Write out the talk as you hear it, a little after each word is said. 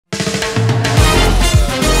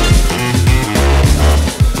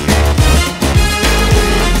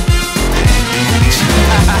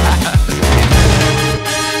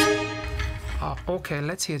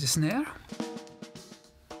let's hear the snare.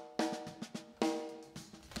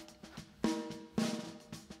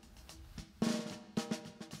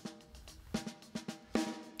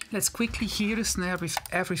 Let's quickly hear the snare with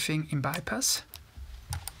everything in bypass.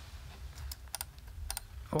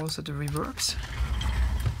 Also the reverbs,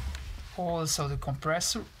 also the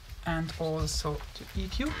compressor, and also the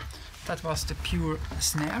EQ. That was the pure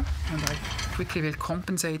snare, and I quickly will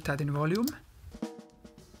compensate that in volume.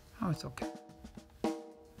 Oh, it's okay.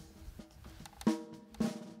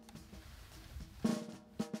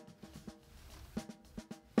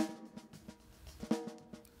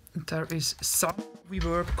 There is some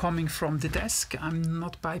reverb coming from the desk. I'm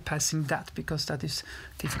not bypassing that because that is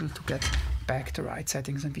difficult to get back the right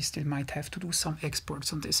settings, and we still might have to do some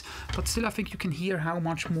exports on this. But still, I think you can hear how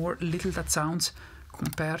much more little that sounds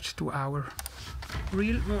compared to our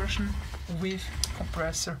real version with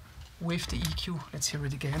compressor, with the EQ. Let's hear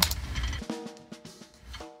it again.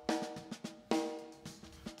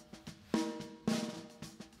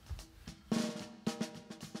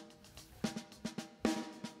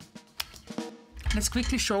 Let's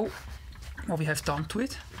quickly show what we have done to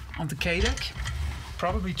it on the K deck.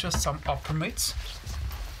 Probably just some upper mids.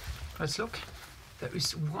 Let's look. There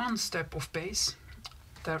is one step of bass.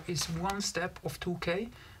 There is one step of 2K,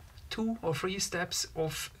 2 or 3 steps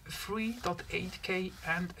of 3.8K,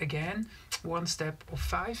 and again one step of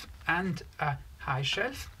 5 and a high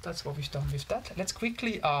shelf. That's what we've done with that. Let's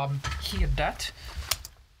quickly hear that.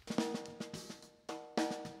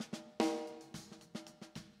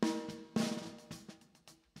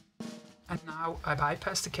 And now I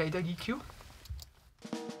bypass the K-Deck EQ.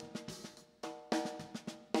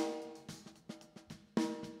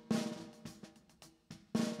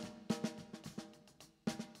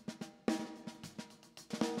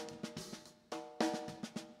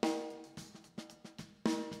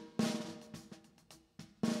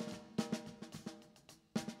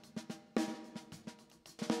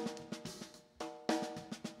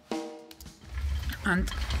 And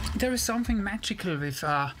there is something magical with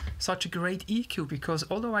such a great EQ, because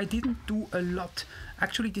although I didn't do a lot,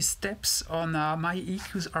 actually the steps on my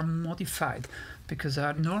EQs are modified, because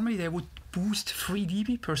normally they would boost 3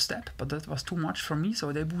 dB per step, but that was too much for me,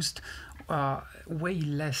 so they boost way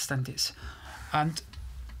less than this. And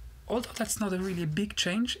although that's not a really big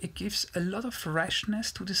change, it gives a lot of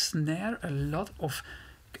freshness to the snare, a lot of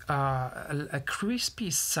a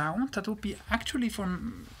crispy sound that would be actually,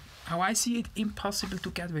 from how I see it, impossible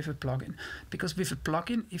to get with a plugin. Because with a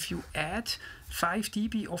plugin, if you add 5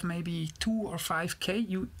 dB of maybe 2 or 5K,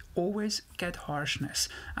 you always get harshness.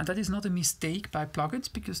 And that is not a mistake by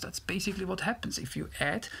plugins, because that's basically what happens. If you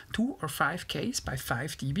add 2 or 5Ks by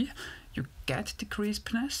 5 dB, you get the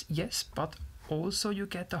crispness, yes, but also you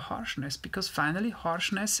get the harshness, because finally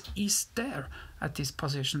harshness is there at this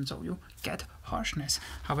position, so you get harshness.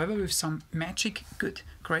 However, with some magic, good,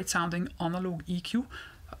 great sounding analog EQ,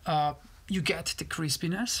 you get the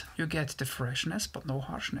crispiness, you get the freshness, but no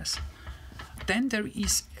harshness. Then there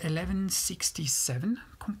is 1167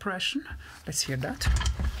 compression. Let's hear that.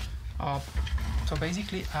 So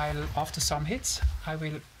basically, after some hits, I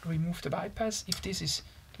will remove the bypass. If this is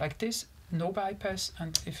like this, no bypass,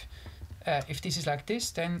 and if this is like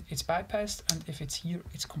this, then it's bypassed, and if it's here,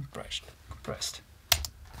 it's compressed.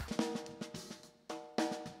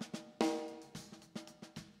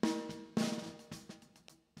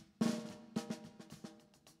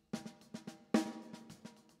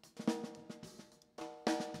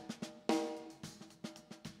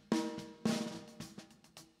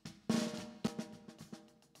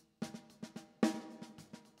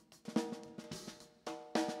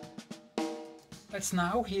 Let's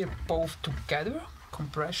now hear both together,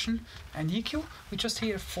 compression and EQ. We just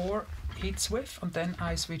hear 4 hits with, and then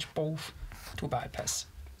I switch both to bypass.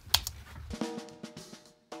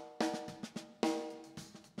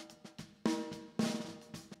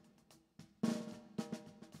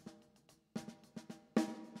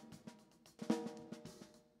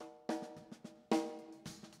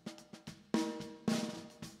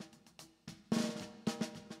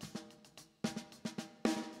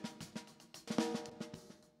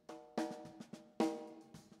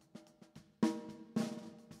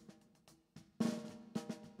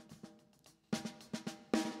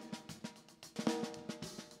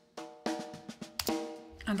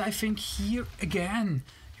 And I think here again,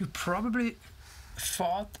 you probably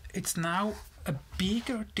thought it's now a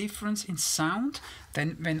bigger difference in sound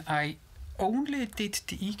than when I only did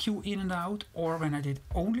the EQ in and out, or when I did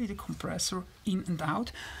only the compressor in and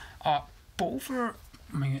out. Both are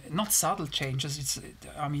I mean, not subtle changes.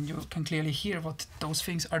 I mean, you can clearly hear what those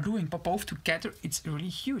things are doing, but both together, it's a really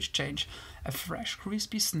huge change. A fresh,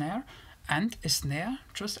 crispy snare and a snare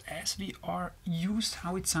just as we are used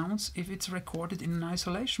how it sounds if it's recorded in an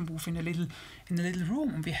isolation booth in a little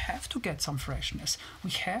room. And we have to get some freshness.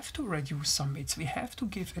 We have to reduce some mids. We have to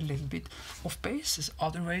give a little bit of basses.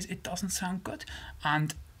 Otherwise, it doesn't sound good.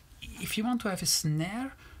 And if you want to have a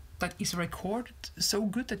snare that is recorded so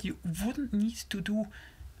good that you wouldn't need to do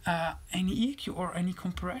any EQ or any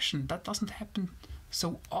compression, that doesn't happen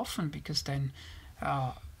so often, because then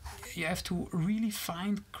you have to really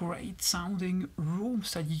find great sounding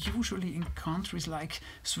rooms that usually in countries like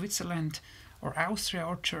Switzerland or Austria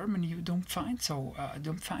or Germany you don't find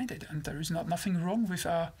it. And there is nothing wrong with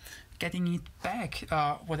getting it back,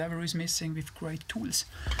 whatever is missing, with great tools.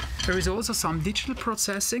 There is also some digital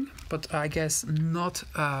processing, but I guess not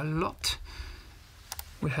a lot.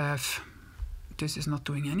 We have, this is not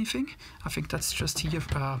doing anything. I think that's just here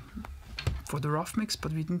for the rough mix,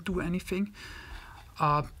 but we didn't do anything.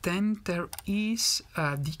 Then there is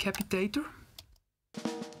a decapitator.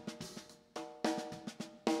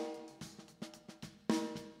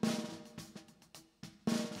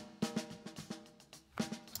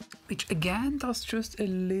 Which again does just a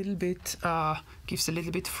little bit, gives a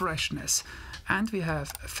little bit freshness. And we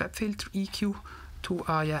have a Fab filter EQ to,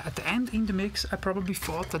 at the end in the mix, I probably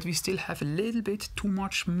thought that we still have a little bit too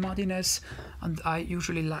much muddiness, and I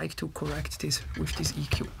usually like to correct this with this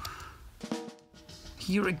EQ.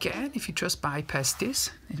 Here again, if you just bypass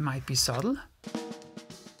this, it might be subtle.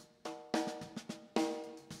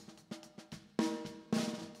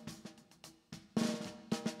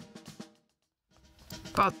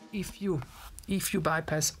 But if you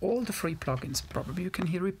bypass all the free plugins, probably you can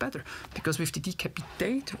hear it better, because with the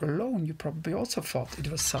decapitator alone, you probably also thought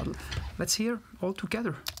it was subtle. Let's hear all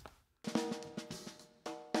together.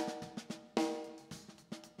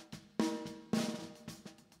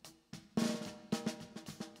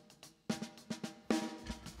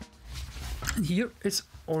 And here it's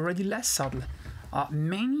already less subtle.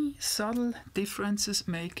 Many subtle differences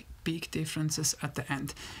make big differences at the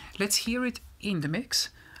end. Let's hear it in the mix.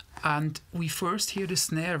 And we first hear the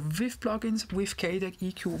snare with plugins, with KDEC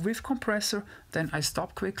EQ, with compressor, then I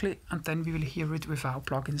stop quickly, and then we will hear it without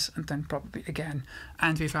plugins, and then probably again,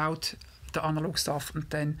 and without the analog stuff, and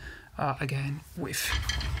then again with.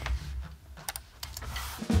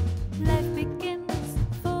 Life begins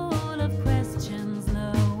full of questions,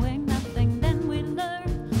 knowing nothing, then we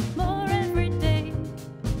learn more every day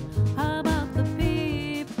about the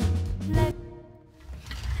people.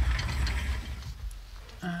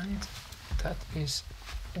 And that is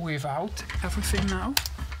without everything now.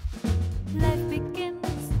 Life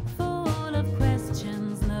begins full of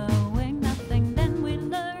questions, knowing nothing, then we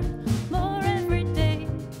learn more every day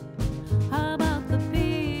about the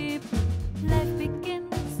people. Life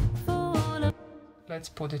begins full of. Let's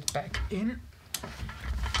put it back in.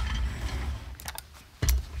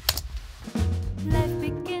 Life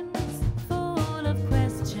begins full of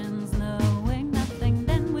questions, knowing nothing,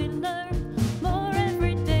 then we learn more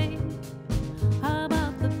every day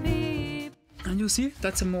about the people. And you see,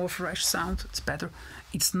 that's a more fresh sound, it's better.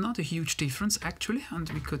 It's not a huge difference actually, and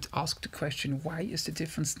we could ask the question, why is the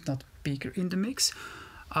difference not bigger in the mix?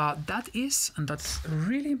 That's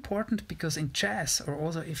really important, because in jazz, or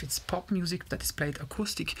also if it's pop music that is played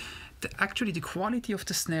acoustic, actually the quality of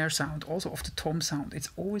the snare sound, also of the tom sound, it's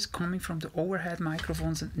always coming from the overhead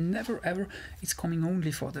microphones, and never ever it's coming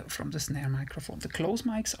only from the snare microphone. The close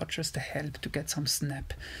mics are just a help to get some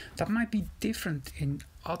snap. That might be different in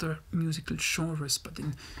other musical genres, but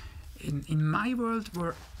in my world,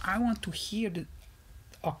 where I want to hear the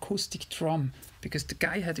acoustic drum, because the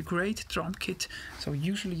guy had a great drum kit, so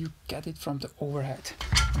usually you get it from the overhead.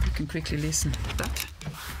 You can quickly listen to that.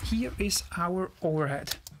 Here is our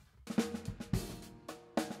overhead.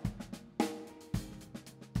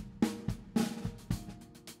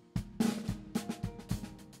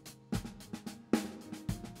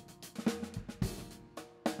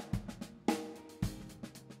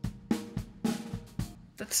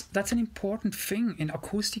 That's an important thing in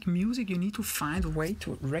acoustic music. You need to find a way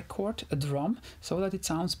to record a drum so that it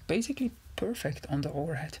sounds basically perfect on the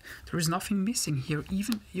overhead. There is nothing missing here,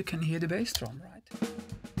 even you can hear the bass drum, right?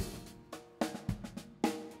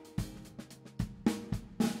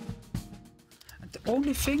 And the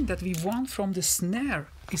only thing that we want from the snare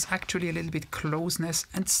is actually a little bit closeness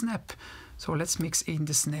and snap. So let's mix in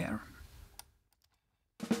the snare.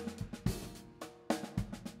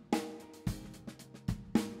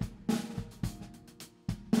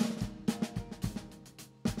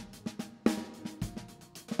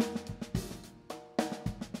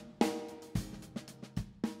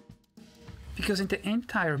 because in the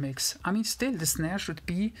entire mix, I mean, still the snare should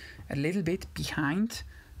be a little bit behind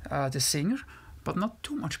the singer, but not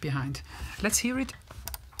too much behind. Let's hear it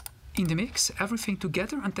in the mix, everything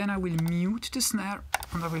together, and then I will mute the snare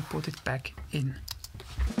and I will put it back in.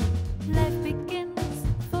 Life begins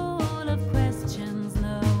full of questions,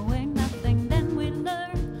 knowing nothing, then we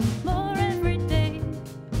learn more every day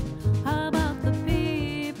about the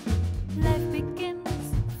people. Life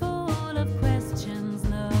begins full of questions,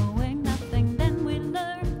 knowing nothing, then we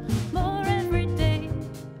learn more every day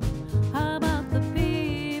about the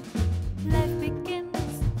people. Life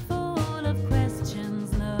begins full of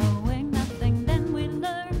questions, knowing nothing, then we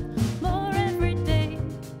learn more every day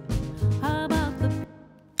about the people.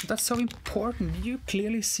 That's so important. You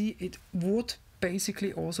clearly see it would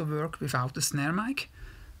basically also work without the snare mic,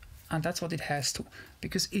 and that's what it has to.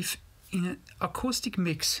 Because if in an acoustic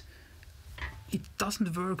mix it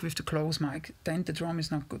doesn't work with the close mic, then the drum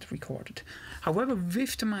is not good recorded. However,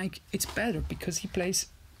 with the mic it's better because he plays,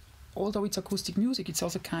 although it's acoustic music, it's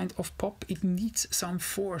also kind of pop, it needs some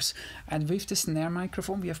force, and with the snare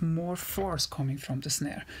microphone we have more force coming from the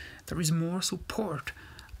snare. There is more support.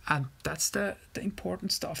 And that's the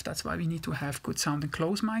important stuff. That's why we need to have good sounding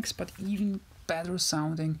close mics, but even better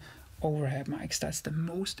sounding overhead mics. That's the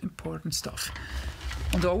most important stuff.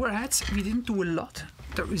 On the overheads, we didn't do a lot.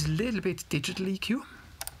 There is a little bit digital EQ.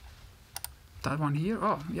 That one here,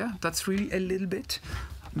 oh yeah, that's really a little bit,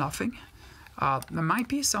 nothing. There might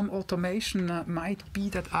be some automation, might be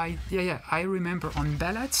that I remember on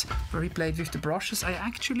ballads where he played with the brushes, I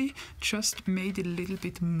actually just made a little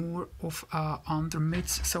bit more of under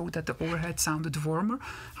mids so that the overhead sounded warmer.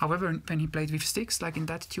 However, when he played with sticks, like in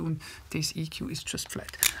that tune, this EQ is just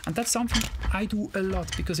flat. And that's something I do a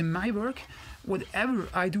lot, because in my work, whatever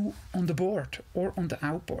I do on the board or on the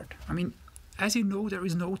outboard, I mean, as you know, there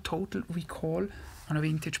is no total recall on a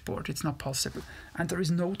vintage board. It's not possible, and there is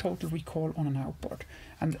no total recall on an outboard,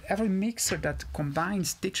 and every mixer that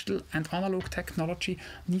combines digital and analog technology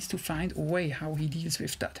needs to find a way how he deals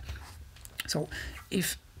with that. So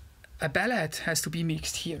if a ballad has to be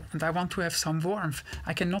mixed here and I want to have some warmth,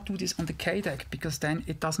 I cannot do this on the K deck because then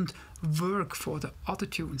it doesn't work for the other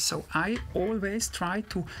tunes. So I always try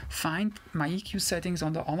to find my EQ settings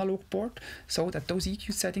on the analog board so that those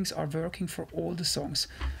EQ settings are working for all the songs.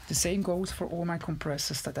 The same goes for all my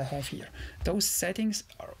compressors that I have here. Those settings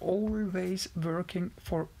are always working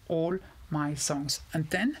for all my songs. And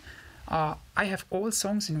then I have all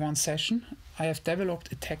songs in one session. I have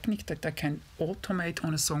developed a technique that I can automate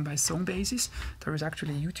on a song-by-song basis. There is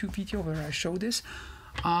actually a YouTube video where I show this.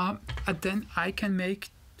 And then I can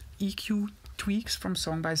make EQ tweaks from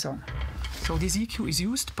song by song. So this EQ is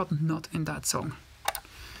used, but not in that song.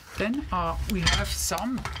 Then we have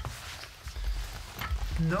some...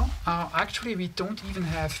 No, actually we don't even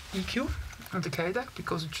have EQ on the K deck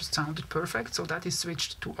because it just sounded perfect. So that is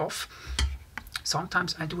switched to off.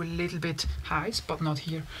 Sometimes I do a little bit highs, but not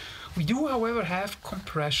here. We do, however, have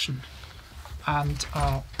compression. And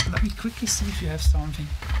let me quickly see if you have something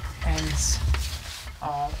else.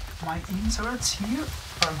 My inserts here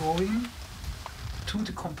are going to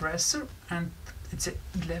the compressor, and it's a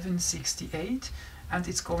 1168, and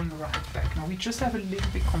it's going right back. Now we just have a little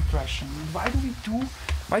bit compression.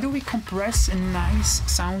 Why do we compress a nice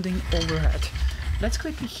sounding overhead? Let's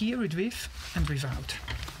quickly hear it with and without.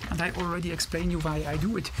 And I already explained you why I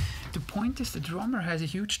do it. The point is the drummer has a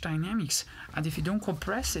huge dynamics, and if you don't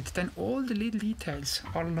compress it, then all the little details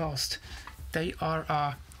are lost. They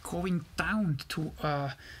are going down to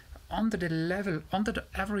under the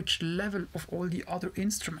average level of all the other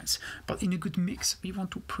instruments. But in a good mix, we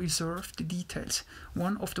want to preserve the details.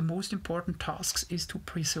 One of the most important tasks is to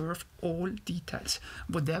preserve all details.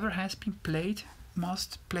 Whatever has been played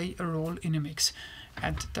must play a role in a mix,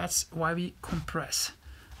 and that's why we compress.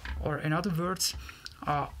 Or in other words,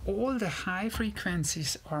 all the high frequency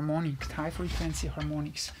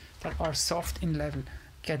harmonics that are soft in level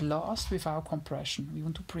get lost without compression. We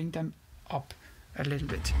want to bring them up a little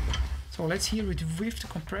bit. So let's hear it with the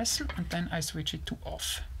compressor, and then I switch it to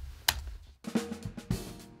off.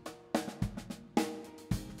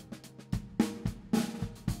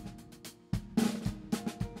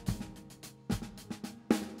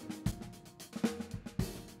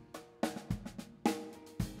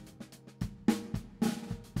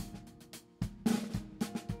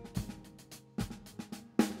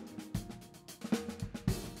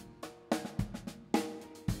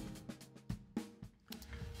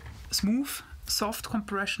 Smooth, soft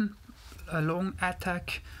compression, a long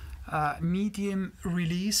attack, medium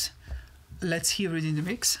release. Let's hear it in the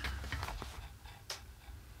mix.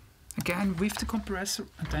 Again with the compressor,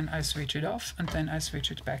 and then I switch it off, and then I switch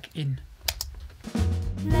it back in.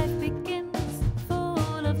 Life begins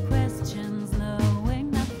full of questions,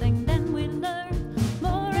 knowing nothing, then we learn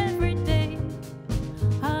more every day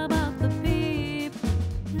about the people.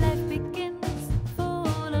 Life begins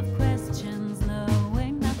full of questions,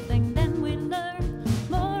 knowing nothing, then we learn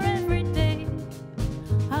more every day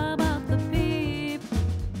about the people.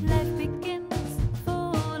 Life begins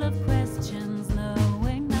full of questions,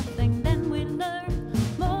 knowing nothing, then we learn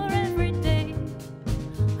more every day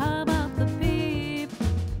about the people.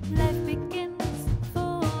 Life begins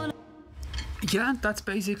full. Yeah, that's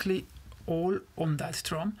basically all on that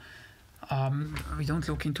drum. We don't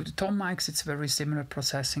look into the tom mics, it's very similar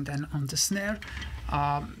processing than on the snare.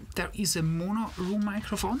 There is a mono room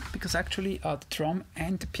microphone because actually the drum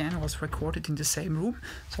and the piano was recorded in the same room.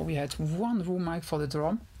 So we had one room mic for the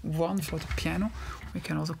drum, one for the piano. We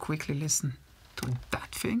can also quickly listen to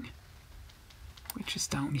that thing, which is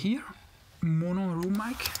down here. Mono room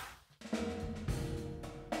mic.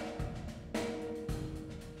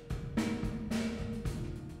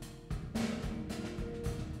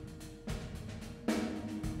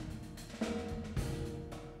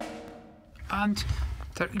 And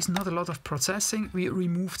there is not a lot of processing. We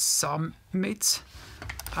removed some mids,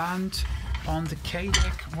 and on the K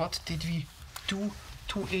deck, what did we do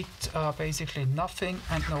to it? Basically nothing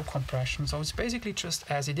and no compression. So it's basically just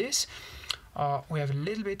as it is. We have a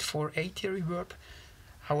little bit 480 reverb.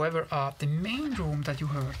 However, the main room that you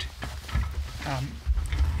heard,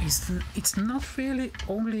 it's not really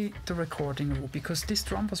only the recording room, because this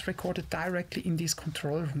drum was recorded directly in this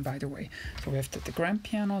control room, by the way. So we have the grand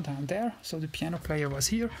piano down there, so the piano player was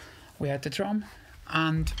here, we had the drum,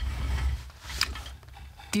 and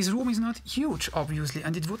this room is not huge, obviously,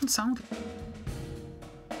 and it wouldn't sound.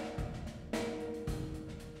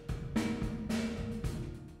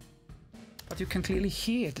 But you can clearly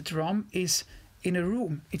hear the drum is in a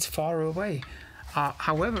room, it's far away.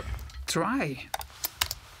 However, dry.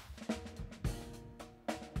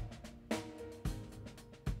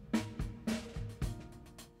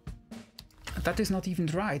 That is not even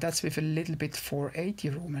dry, that's with a little bit 480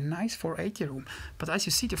 room, a nice 480 room. But as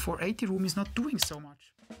you see, the 480 room is not doing so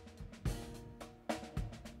much.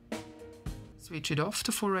 Switch it off,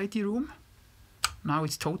 the 480 room. Now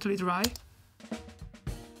it's totally dry.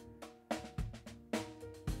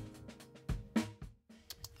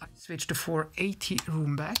 I switch the 480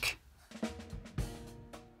 room back.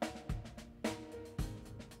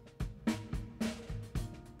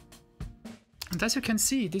 And as you can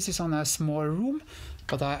see, this is on a small room,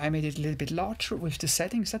 but I made it a little bit larger with the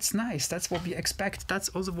settings. That's nice, that's what we expect. That's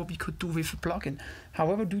also what we could do with a plugin.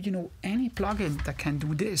 However, do you know any plugin that can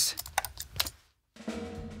do this?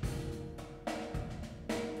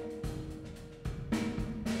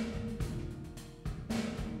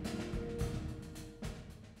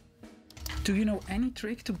 Do you know any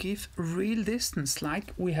trick to give real distance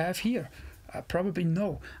like we have here? Probably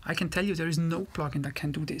no. I can tell you there is no plugin that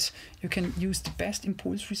can do this. You can use the best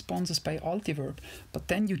impulse responses by Altiverb, but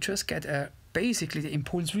then you just get basically the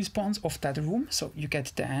impulse response of that room. So you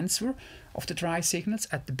get the answer of the dry signals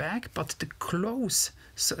at the back, but the close,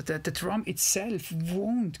 so that the drum itself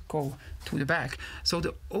won't go to the back. So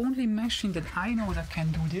the only machine that I know that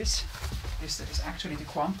can do this is actually the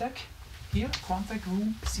Quantec here, Quantec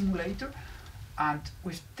Room Simulator. And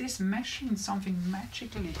with this machine, something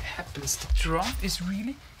magically happens. The drum is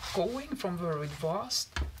really going from where it was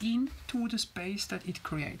into the space that it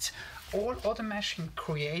creates. All other machines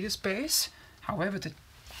create a space, however, the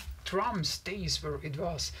drum stays where it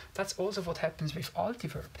was. That's also what happens with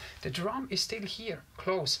Altiverb. The drum is still here,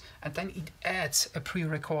 close, and then it adds a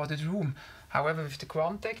pre-recorded room. However, with the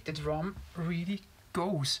Quantec, the drum really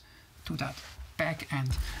goes to that back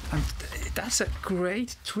end, and that's a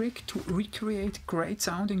great trick to recreate great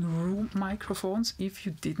sounding room microphones if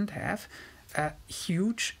you didn't have a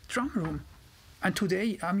huge drum room. And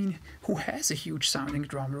today, I mean, who has a huge sounding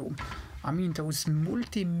drum room? I mean, those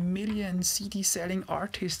multi-million CD selling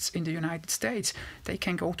artists in the United States, they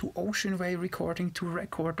can go to Ocean Way Recording to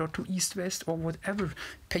record, or to East West or whatever,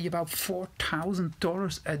 pay about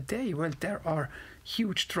 $4,000 a day. Well, there are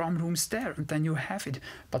huge drum rooms there, and then you have it.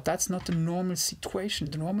 But that's not the normal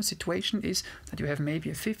situation. The normal situation is that you have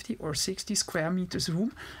maybe a 50 or 60 square meters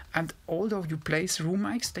room, and although you place room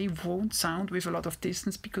mics, they won't sound with a lot of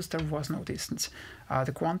distance because there was no distance.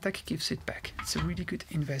 The Quantec gives it back. It's a really good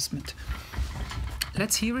investment.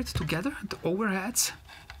 Let's hear it together, the overheads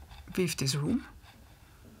with this room,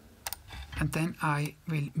 and then I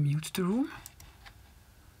will mute the room.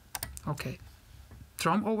 Okay.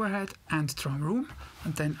 Drum overhead and drum room,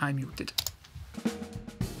 and then I mute it.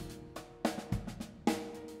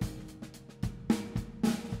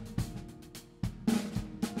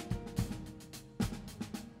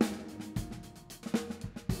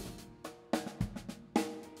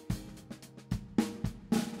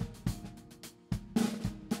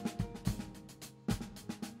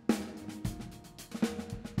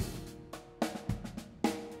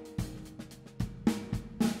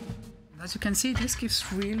 As you can see, this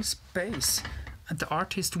gives real space, and the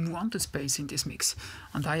artist wanted space in this mix.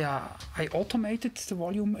 And I automated the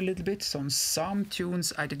volume a little bit, so on some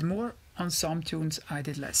tunes I did more, on some tunes I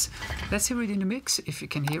did less. Let's hear it in the mix, if you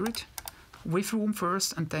can hear it, with room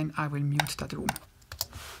first, and then I will mute that room.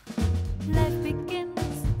 Life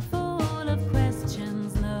begins full of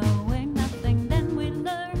questions, knowing nothing, then we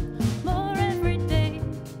learn more every day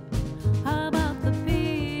about the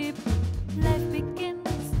people. Life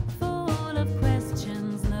begins full of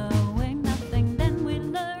questions, knowing nothing, then we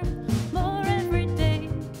learn more every day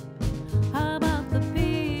about the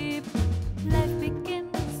people. Life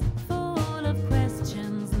begins full of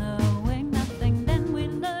questions, knowing nothing, then we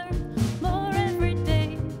learn more every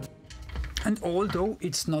day. And although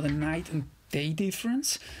it's not a night and day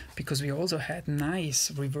difference, because we also had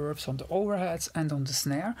nice reverbs on the overheads and on the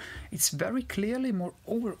snare, it's very clearly more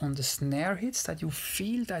over on the snare hits that you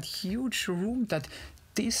feel that huge room, that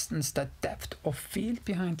distance, that depth of field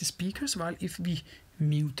behind the speakers, while if we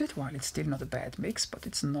mute it, while it's still not a bad mix, but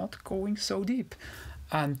it's not going so deep.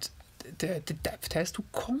 And the depth has to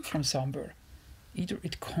come from somewhere. Either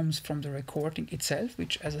it comes from the recording itself,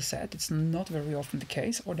 which, as I said, it's not very often the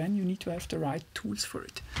case, or then you need to have the right tools for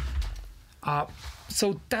it.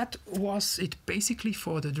 So that was it basically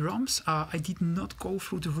for the drums. I did not go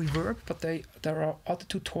through the reverb, but there are other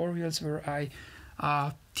tutorials where I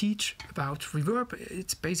teach about reverb.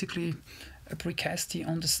 It's basically a precasti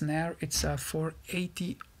on the snare. It's a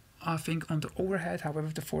 480, I think, on the overhead. However,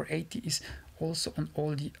 the 480 is also on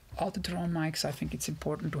all the other drum mics. I think it's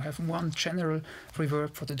important to have one general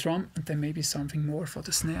reverb for the drum and then maybe something more for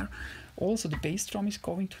the snare. Also, the bass drum is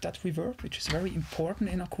going to that reverb, which is very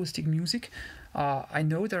important in acoustic music. I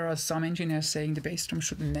know there are some engineers saying the bass drum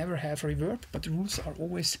should never have reverb, but the rules are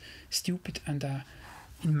always stupid, and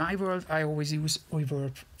in my world I always use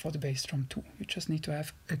reverb for the bass drum too. You just need to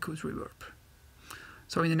have a good reverb.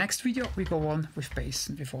 So in the next video we go on with bass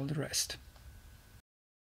and with all the rest.